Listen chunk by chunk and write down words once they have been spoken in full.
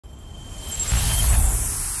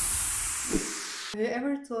Have you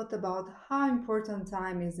ever thought about how important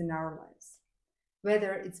time is in our lives?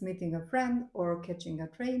 Whether it's meeting a friend or catching a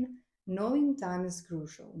train, knowing time is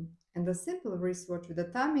crucial. And a simple wristwatch with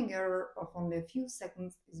a timing error of only a few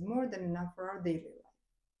seconds is more than enough for our daily life.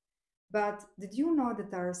 But did you know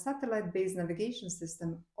that our satellite based navigation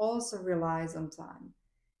system also relies on time?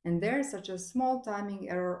 And there, such a small timing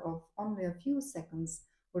error of only a few seconds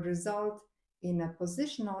would result in a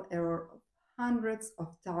positional error of hundreds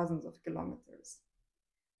of thousands of kilometers.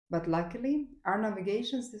 But luckily, our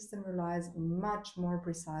navigation system relies on much more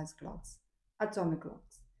precise clocks, atomic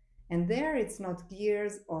clocks. And there it's not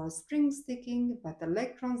gears or strings ticking, but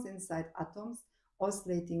electrons inside atoms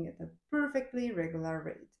oscillating at a perfectly regular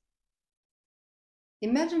rate.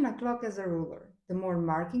 Imagine a clock as a ruler. The more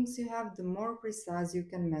markings you have, the more precise you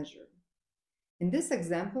can measure. In this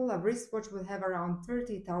example, a wristwatch would have around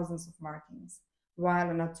 30,000 of markings, while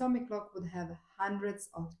an atomic clock would have hundreds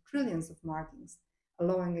of trillions of markings,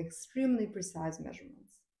 allowing extremely precise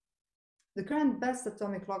measurements. The current best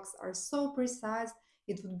atomic clocks are so precise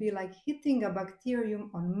it would be like hitting a bacterium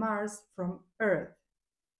on Mars from Earth.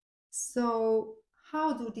 So,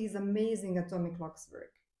 how do these amazing atomic clocks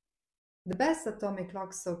work? The best atomic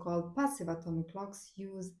clocks, so-called passive atomic clocks,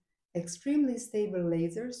 use extremely stable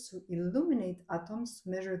lasers to illuminate atoms to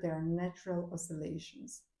measure their natural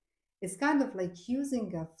oscillations. It's kind of like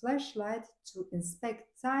using a flashlight to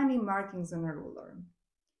inspect tiny markings on a ruler.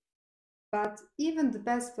 But even the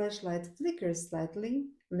best flashlight flickers slightly,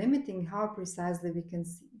 limiting how precisely we can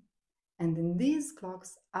see. And in these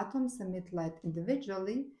clocks, atoms emit light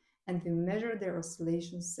individually and we measure their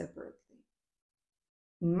oscillations separately.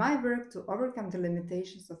 In my work to overcome the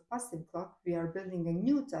limitations of passive clock, we are building a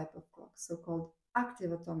new type of clock, so-called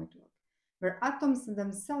active atomic clock, where atoms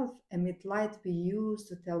themselves emit light we use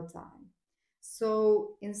to tell time.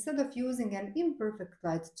 So instead of using an imperfect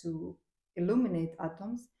light to illuminate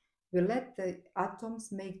atoms, we let the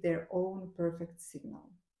atoms make their own perfect signal.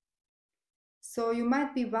 So you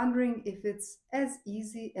might be wondering if it's as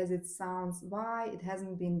easy as it sounds, why it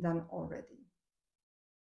hasn't been done already.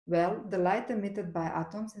 Well, the light emitted by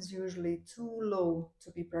atoms is usually too low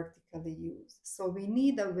to be practically used, so we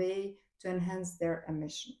need a way to enhance their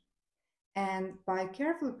emission. And by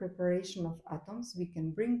careful preparation of atoms, we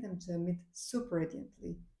can bring them to emit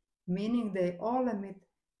superradiantly, meaning they all emit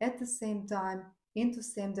at the same time into the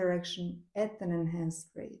same direction at an enhanced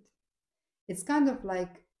rate. It's kind of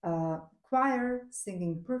like a choir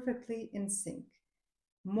singing perfectly in sync,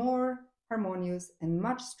 more harmonious and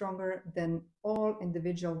much stronger than all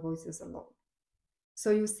individual voices alone.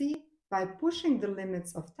 So you see, by pushing the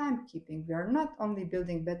limits of timekeeping, we are not only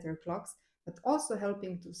building better clocks, but also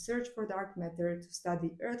helping to search for dark matter, to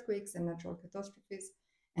study earthquakes and natural catastrophes,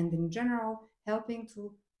 and in general, helping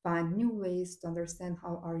to find new ways to understand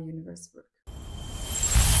how our universe works.